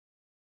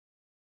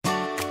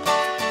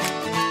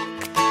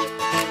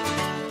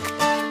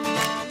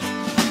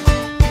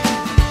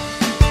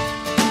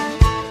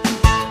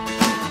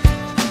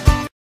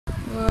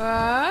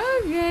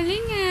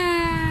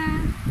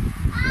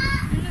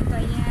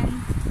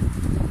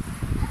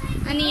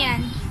Ano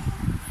yan?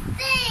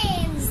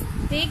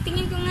 Steak.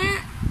 Tingin ko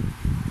nga.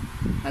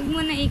 Huwag mo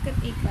na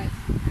ikot-ikot.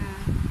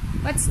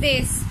 What's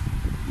this?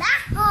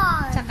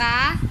 Bacon.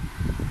 Tsaka?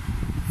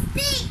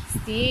 Steak.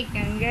 Steak.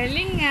 Ang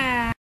galing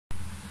nga.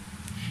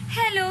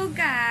 Hello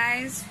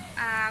guys.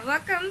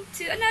 Welcome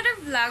to another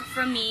vlog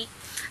from me.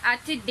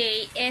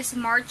 Today is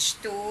March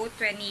 2,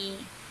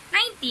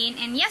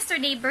 2019. And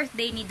yesterday,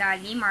 birthday ni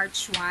Dali.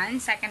 March 1.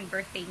 Second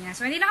birthday niya.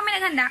 So, hindi na kami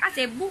naghanda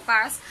kasi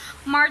bukas,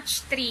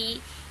 March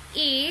 3,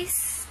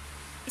 is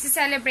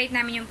isa-celebrate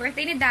namin yung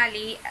birthday ni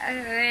Dali.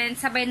 And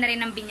sabay na rin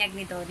ang binyag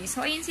ni Donnie.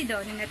 So, ayun si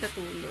Donnie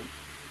natutulog.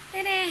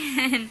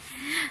 Tadaan!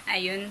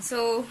 Ayun.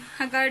 So,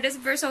 regardless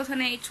versus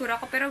na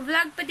itsura ko. Pero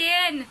vlog pa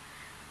din.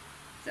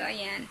 So,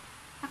 ayan.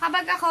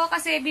 Nakabag ako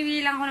kasi bibili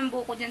lang ako ng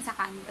buko dyan sa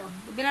kanto.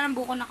 Bibili lang ng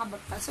buko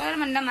nakabag pa. So,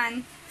 naman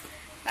laman.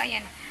 So,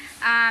 ayan.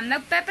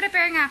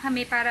 Nagpe-prepare nga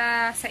kami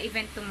para sa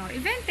event tomorrow.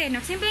 Event eh,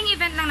 no? Simpleng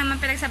event lang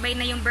naman. Pinagsabay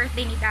na yung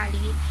birthday ni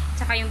Dali.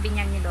 Tsaka yung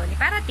binyag ni Donnie.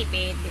 Para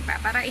tipid, diba?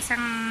 Para isang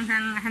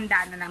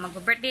handaan na lang.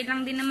 Mag-birthday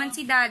lang din naman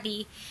si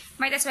Dali.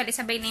 Might as well,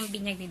 sabay na yung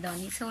binyag ni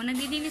Donnie. So,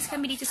 nagdidinis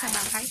kami dito sa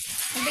bahay.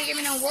 Nagbigay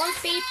kami ng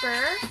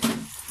wallpaper.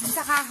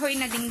 Sa kahoy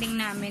na dingding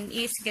namin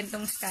is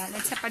gantong style.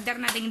 At sa pader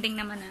na dingding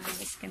naman namin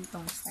is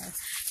gantong style.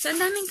 So,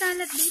 ang daming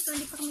kalat dito.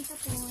 Hindi pa kami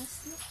tapos.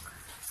 Look.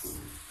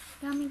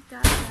 Daming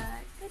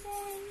kalat.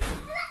 Tadan!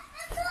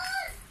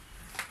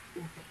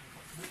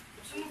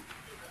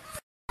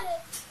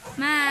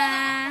 Ma!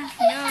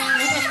 Yo!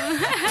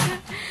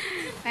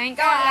 Daming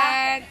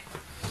kalat.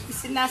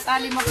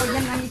 Sinasali mo ko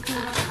dyan ang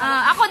itsura.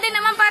 Ako din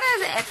naman para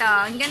ito.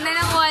 Ang ganda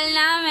ng wall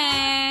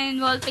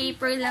namin.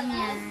 Wallpaper lang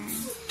yan.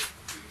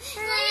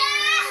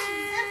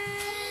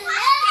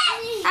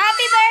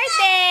 Happy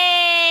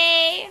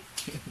birthday!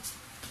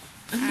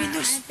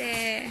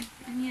 Ate.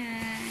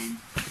 Ayan.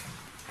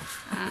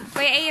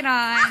 Kuya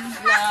Aaron.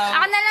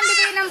 Ako na lang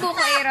bigay ng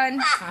buko, Aaron.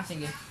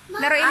 Sige.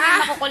 Laruin mo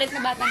yung makukulit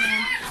na bata na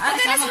yan.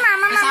 Pagkakas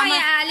mama,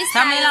 mamaya alis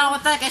tayo. Sama lang ako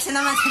tayo kasi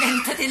naman sa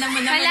ganito din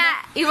naman. Wala,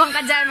 iwan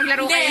ka dyan,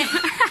 maglaro kayo.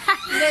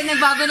 Hindi,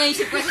 nagbago na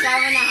isip ko.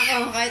 Sama lang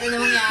ako kahit ano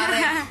mangyari.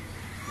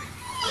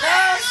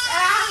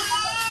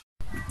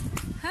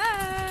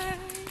 Hi!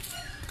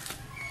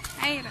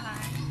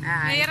 Aaron.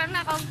 Mayroon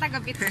na akong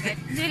taga-bitbit.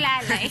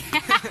 Julalay.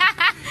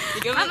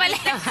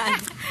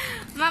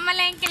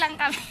 Mamalengke lang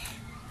kami.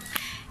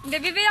 Hindi,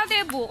 bibili ako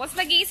tayo bukas.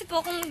 Nag-iisip ko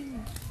kung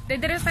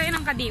dediretso tayo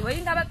ng Kadiwa.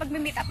 Yung dapat pag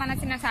may-meet up na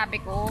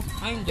sinasabi ko.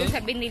 Doon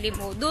sa binili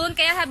mo. Doon,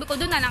 kaya sabi ko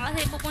doon na lang.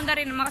 Kasi pupunta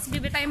rin naman kasi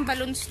bibili tayong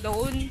balloons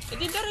doon. E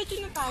di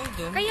diretso na tayo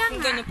doon. Kaya nga.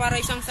 Ganun, para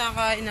isang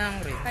saka inang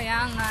rin.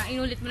 Kaya nga,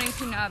 inulit mo na yung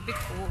sinabi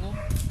ko.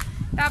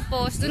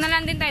 Tapos, doon na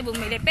lang din tayo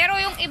bumili. Pero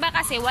yung iba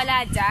kasi,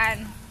 wala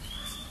dyan.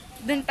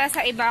 Doon pa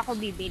sa iba ako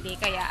bibili.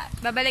 Kaya,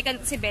 babalikan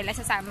ko si Bella,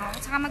 sasama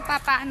ko. Saka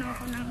magpapaano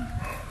ako ng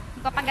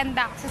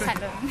magpapaganda ako sa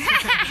salon.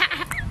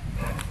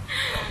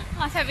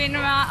 Sabihin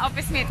ng mga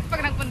office mate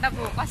pag nagpunta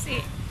po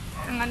kasi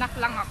nanganak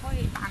lang ako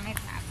eh. Pangit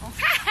na ako.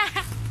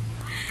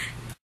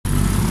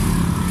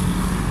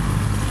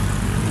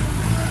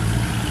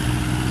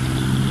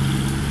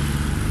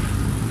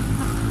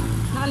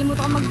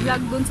 Nakalimutan ko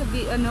mag-vlog doon sa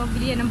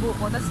bilihan ng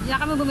buko. Tapos diyan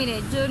kami bumili.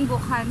 June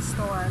Bukhan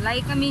Store.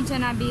 Like kami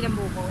dyan na bili ng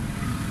buko.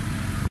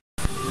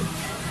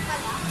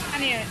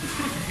 Ano yun?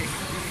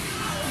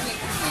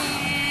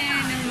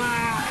 Ayan ang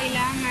mga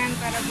kailangan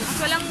para bukas.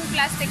 Walang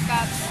plastic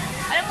cups.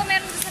 Alam ko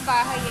meron sa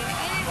bahay eh.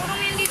 Eh,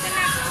 urong yun dito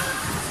na.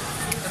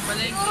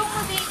 Kapalengke. Urong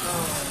mo dito.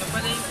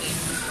 Kapalengke.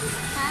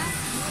 Ha?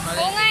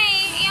 Oo nga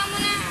eh. Iyan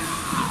mo na.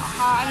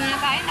 Ano na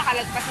tayo?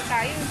 Nakalagpas na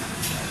tayo.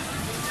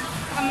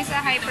 Kami sa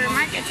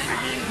hypermarket sa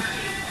Kadino.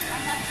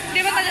 Hindi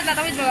ba tayo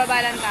tatawid?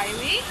 Bababalan tayo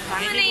eh.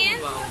 Ano na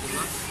yan?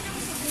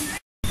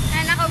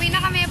 Nakauwi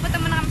na kami. Punta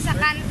muna kami sa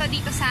kanto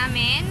dito sa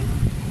amin.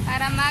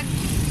 Para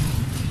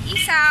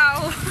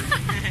mag-isaw.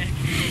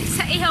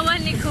 Sa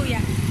ihawan ni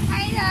Kuya.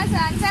 Ay,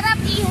 nasan?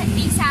 Sarap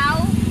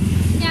isaw.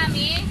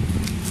 Yummy.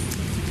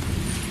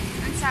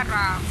 Ang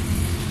sarap.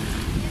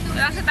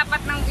 Wala sa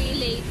tapat ng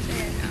village.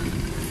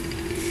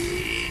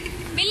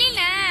 Bili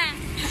na.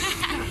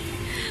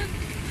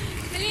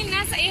 Bili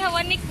na sa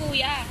ihawan ni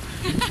Kuya.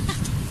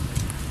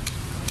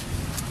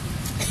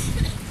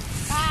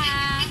 Pa.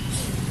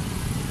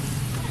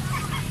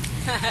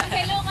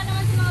 Hello ka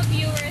naman sa mga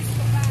viewers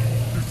ko pa.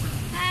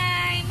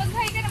 Hi.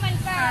 Mag-hi ka naman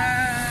pa.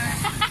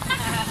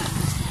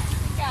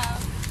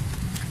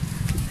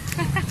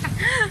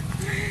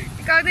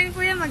 Ikaw din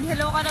kuya,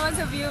 mag-hello ka naman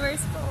sa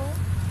viewers ko.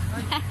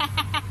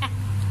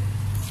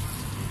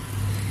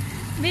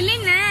 Bili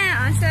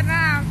na! Ang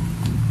sarap!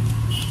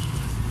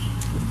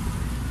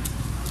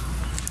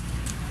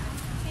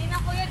 Sige na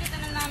kuya, dito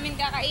na namin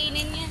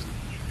kakainin yan.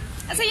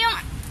 Asa yung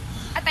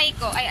atay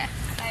ko? Ay,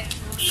 atay.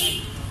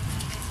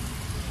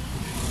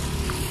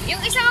 Yung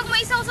isa wag mo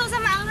isaw-saw sa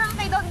maanghang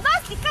kay Dog.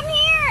 Dusty, come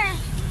here!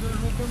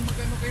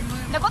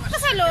 Lagot ka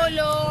sa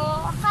lolo.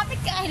 Kapit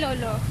ka kay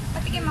lolo.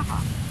 Patikim ako.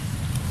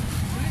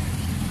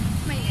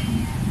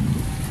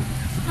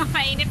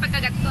 Mainit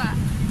pagkagat ko ah.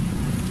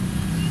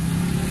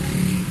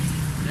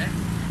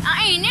 Ang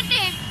init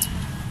eh.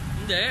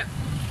 Hindi.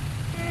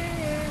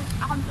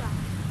 Ako lang.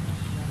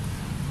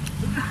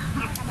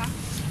 Diba?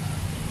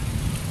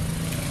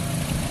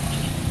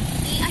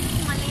 Ano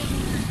kung mali?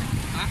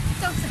 Ha?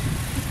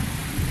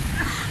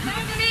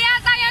 Hindi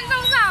yata yan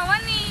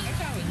sausawan eh.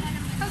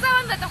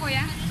 Sausawan ba ito,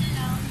 kuya?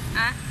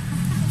 Ha?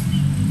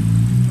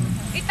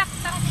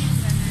 Itak-tak.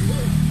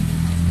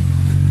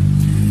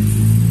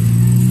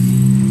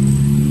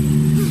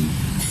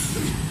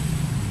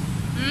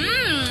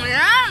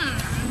 Yum!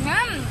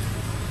 Yum!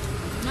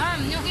 Yum!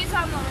 Yung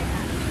isa mo.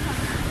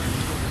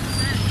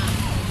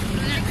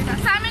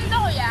 Sa amin to,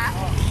 kuya?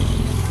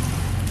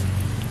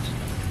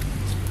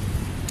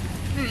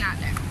 Hindi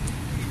natin.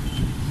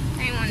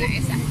 Ayun muna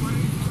isa.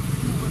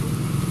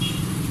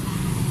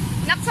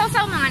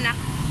 Naksaw-saw mga anak.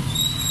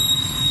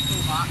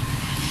 Tuka.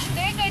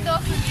 Hindi, kay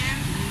Doso niya.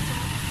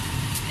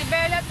 Si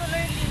Bella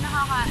tuloy hindi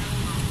nakakain.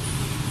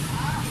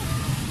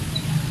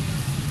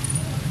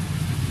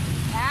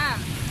 Yan.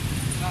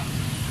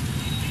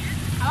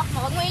 Hawak mo,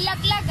 huwag mo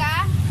ilaglag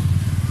ah.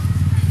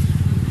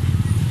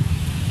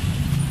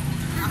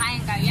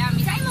 Makain ka. Yan,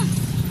 isain mo.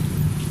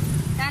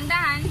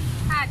 Dahan-dahan.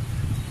 Hat.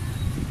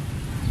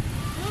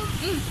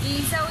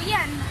 Isaw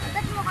yan.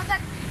 Kagat mo,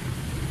 kagat.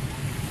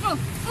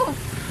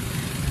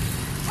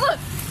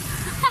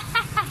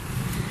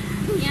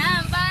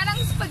 Yan, parang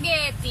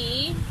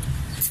spaghetti.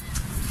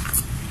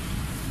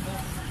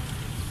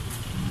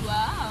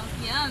 Wow,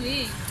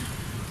 yummy.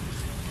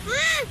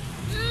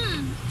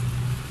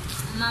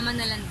 Mama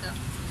na lang to.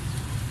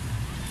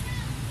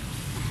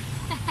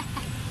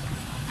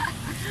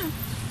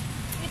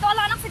 Dito ka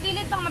lang anak sa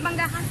gilid, baka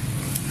mabangga ka.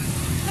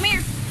 Come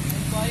here.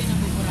 Boy,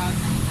 nabuburaot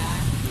na kita.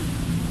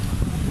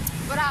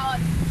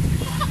 Buraot.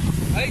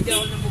 Ay, di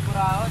ako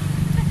nabuburaot.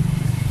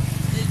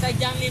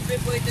 Sadyang libre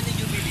po ito ni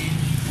Juvy.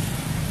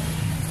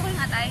 Okay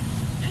nga tayo.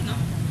 Ano?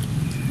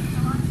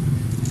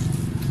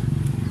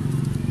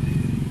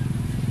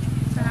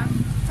 Sarap.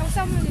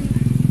 Sausaw mo din.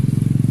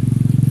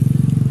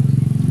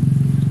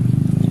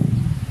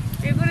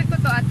 Favorite ko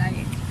to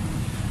atay.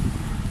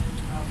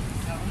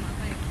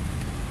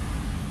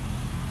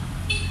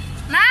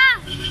 Ma!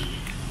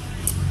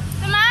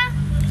 Ma!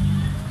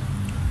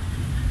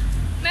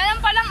 Meron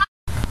palang...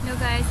 Hello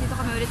guys, dito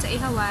kami ulit sa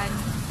Ihawan.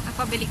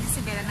 Nagpabili kasi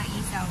si Bella ng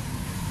isaw.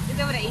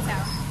 Dito mo na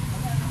isaw.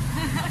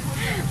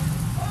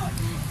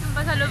 Yung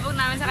pasalubog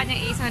namin sa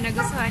kanyang isaw,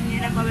 nagustuhan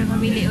niya,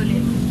 nagpabili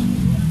ulit.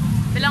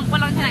 Bilang ko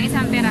lang siya ng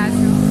isang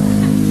peraso.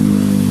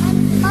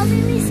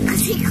 Mamimiss ko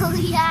si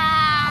Kuya.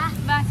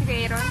 Ba, si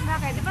Kairon?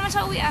 Bakit? Di pa naman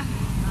siya uwi ah.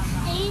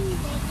 Ay,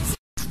 hindi.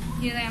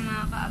 Hindi tayo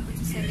makakaabot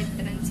sa Salid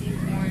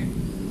Transistor.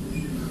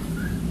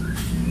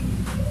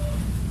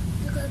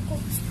 Tagal ko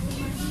gusto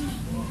kumain.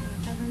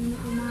 Tagal mo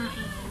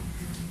kumain.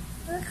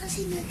 Pero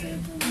kasi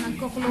natutunan.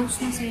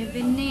 Nagko-close na 7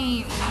 na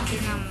eh. O,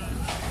 tingnan mo.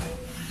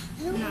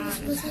 Alam mo, mas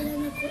ba sila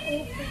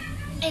nag-o-open?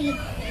 Ay,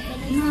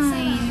 nag-open.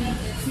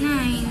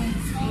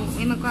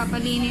 9. Eh,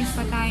 magpapalinis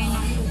pa tayo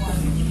ng kuko.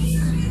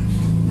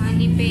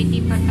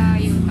 Mani-pedi pa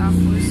tayo.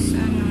 Tapos,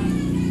 ano,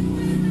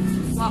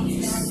 wax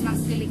ng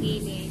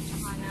kilikili.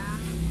 Tsaka na,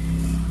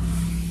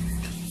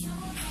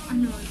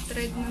 ano,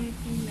 thread ng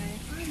kulay.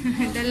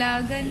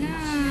 Dalaga na.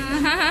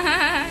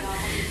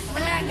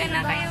 Dalaga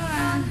na kayo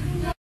ah.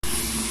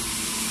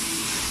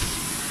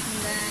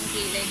 Hanggang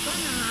kilay ko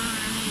na.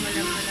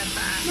 Wala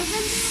pa.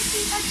 Maganda yung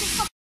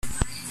tita-tita.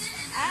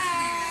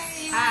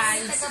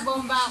 Hi!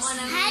 Taga-bomba ako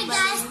ng... Hi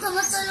guys,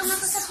 tumutulong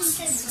ako sa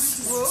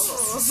Pinterest.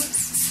 Wow!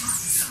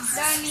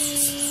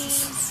 Donnie!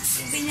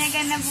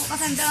 Binyagan na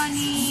bukas ang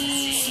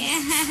Donnie!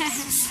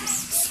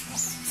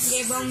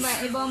 Okay,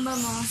 ibomba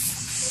mo.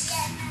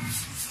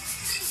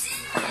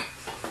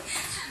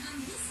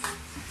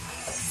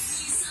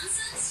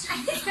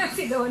 Ay,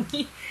 si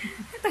Donnie.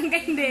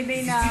 Tanggal yung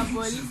dede na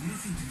habol.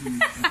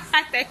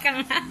 Teka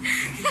nga.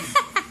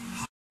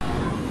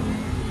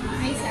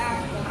 Nice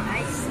out.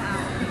 Nice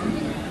out.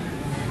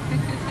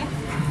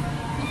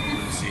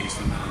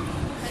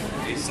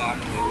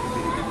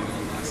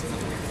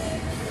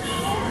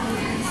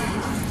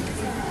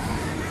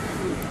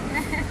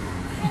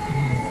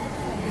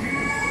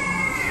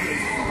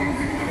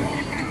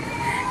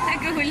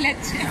 Nagulat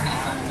siya.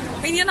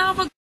 Hindi na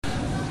nakapag...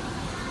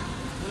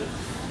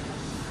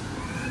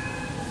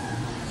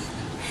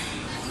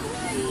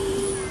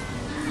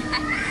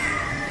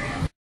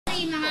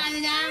 Ay, mga ano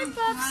lang.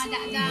 Mga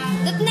dada.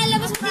 Dapat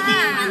nalabas mo dito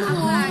yung ano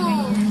mo.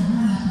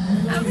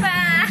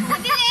 Aba!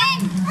 Pagilin!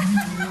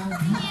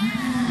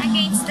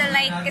 Against the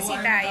light kasi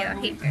tayo.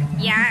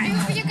 Yan.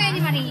 Pwede kayo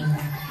ni Marie.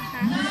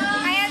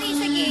 Kaya di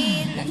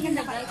sige. Kasi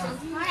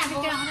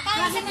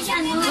na siya.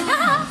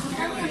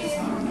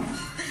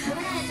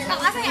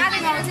 Asa yung ate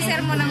mo?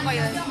 Sisermonan ko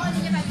yun.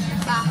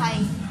 Bakay.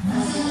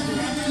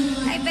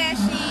 Hi,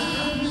 Beshi.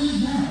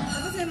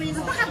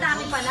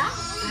 Napakadami pala.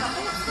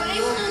 Wala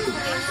yung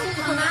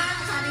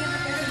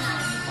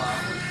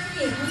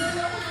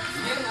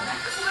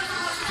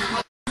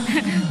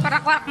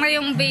Parak-warak na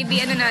yung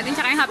baby ano natin.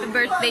 Tsaka yung happy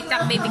birthday.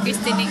 Tsaka baby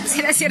Christine.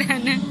 Sira-sira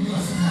na.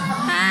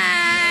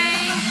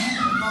 Hi!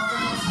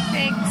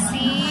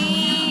 Sexy.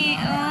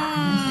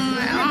 Oh.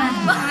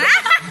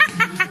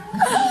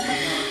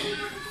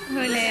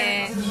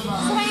 Huli.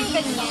 Gusto ko yung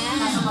ganyan.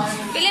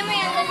 Pili mo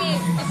yan, dali.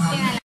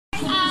 Tingnan lang.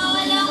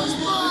 Wala ko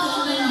po.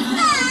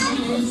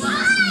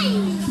 Ay!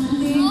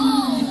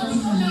 Oh!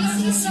 This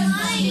is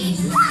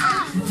mine.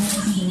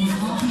 Sira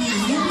mo.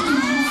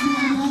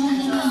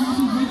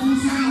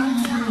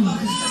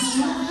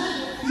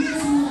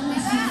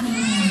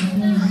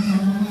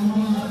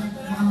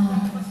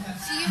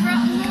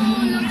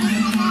 Lagot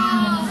mo.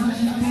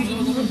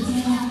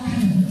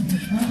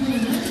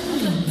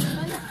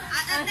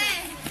 Ate!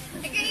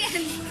 Ikaw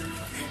yan.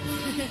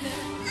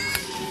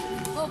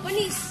 Oh,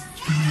 panis.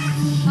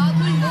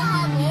 Habol mo,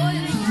 habol.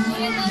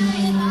 Kuya,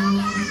 kuya.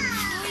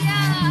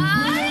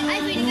 Ay,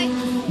 pwede kayo.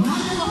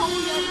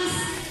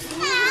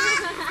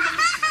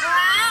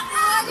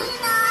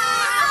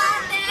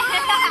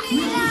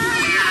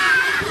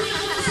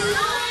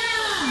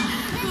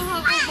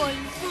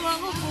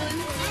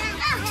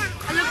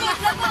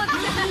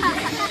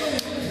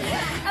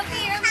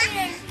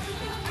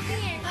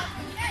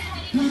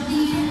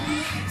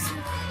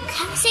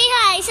 Say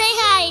hi, say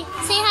hi,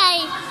 say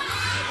hi.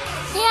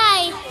 Say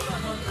hi.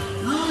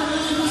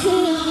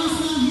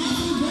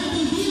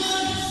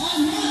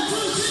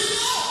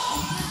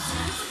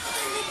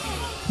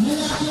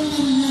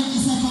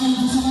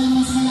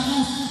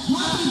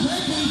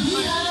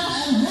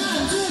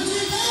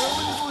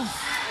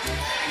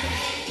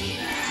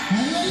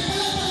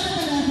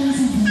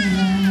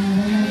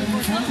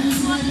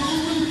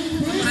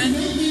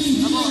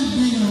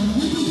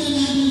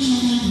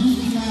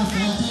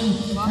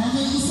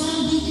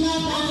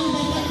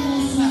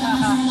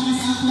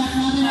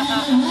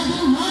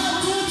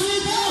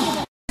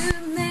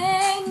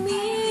 Make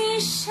me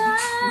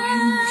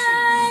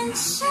shine,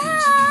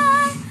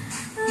 shine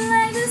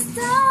like the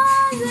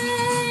stars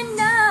in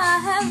the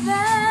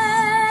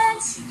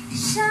heavens.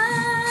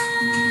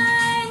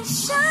 Shine,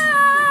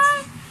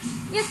 shine,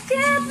 you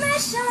keep me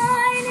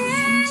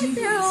shining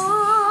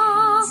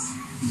through.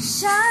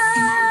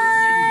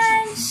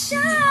 Shine,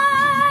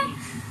 shine,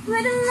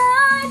 with the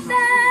light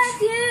that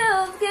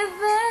you've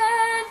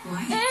given.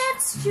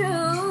 It's true.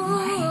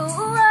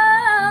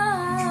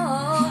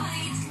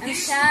 I'm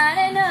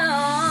shining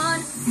on,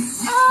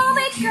 all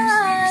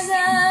because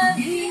of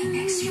you.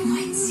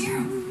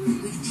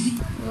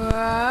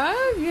 Wow,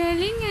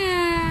 galing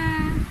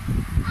ah.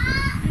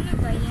 Ano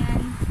ba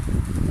yan?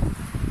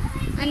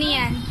 Ano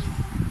yan?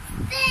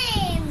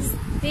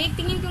 Stick,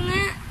 tingin ko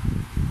nga.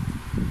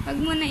 Huwag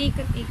mo na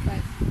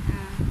ikot-ikot.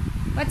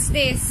 What's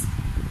this?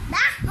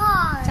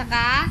 Dahon.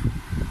 Tsaka?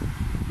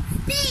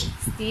 Stick.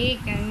 Stick,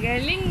 ang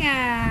galing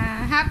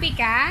ah. Happy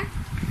ka?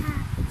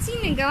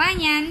 Sino gawa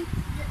niyan?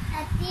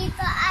 At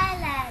Tito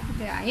Alan.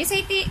 You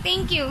say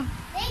thank you.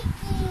 Thank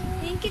you.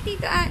 Thank you,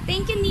 Tito.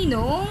 Thank you,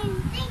 Ninong.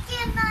 Thank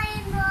you,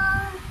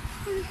 Nainong.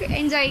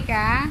 Enjoy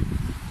ka?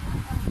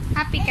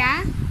 Happy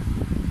ka?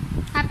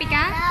 Happy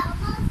ka?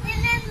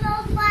 Sinan mo,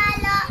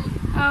 palo.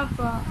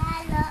 Opo.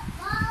 Palo.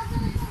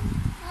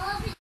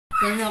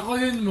 Kanya ko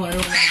yun mo.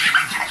 Isa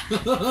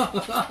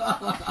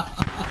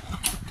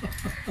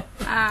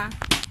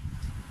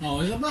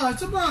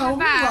ba? Huwag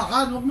mo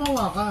hawakan. Huwag mo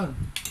hawakan.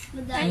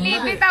 Ang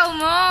bitaw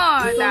mo.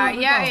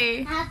 Daya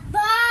eh. Happy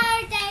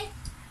birthday.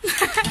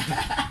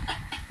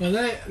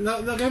 Dali,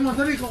 lagay mo.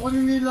 Dali,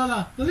 kukunin ni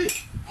Lola. Dali.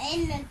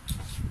 Ayun.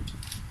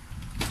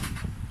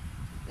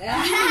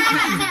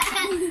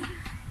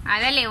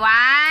 Dali.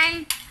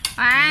 One,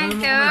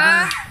 two.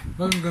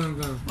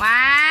 Ganun.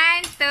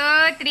 1,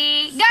 2,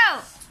 3, go!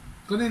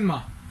 Kunin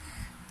mo.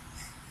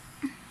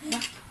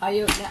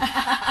 Ayaw na.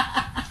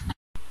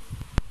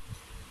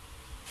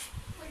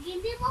 Pag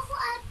hindi mo ko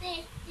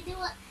ate,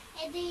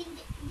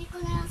 hindi ko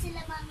na lang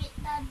sila mami at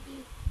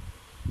daddy.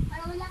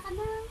 Para wala ka na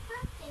lang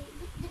ate.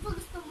 Di ba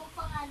gusto mo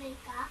pangalan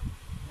ka?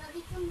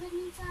 Lagi kang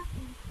ganyan sa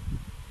akin.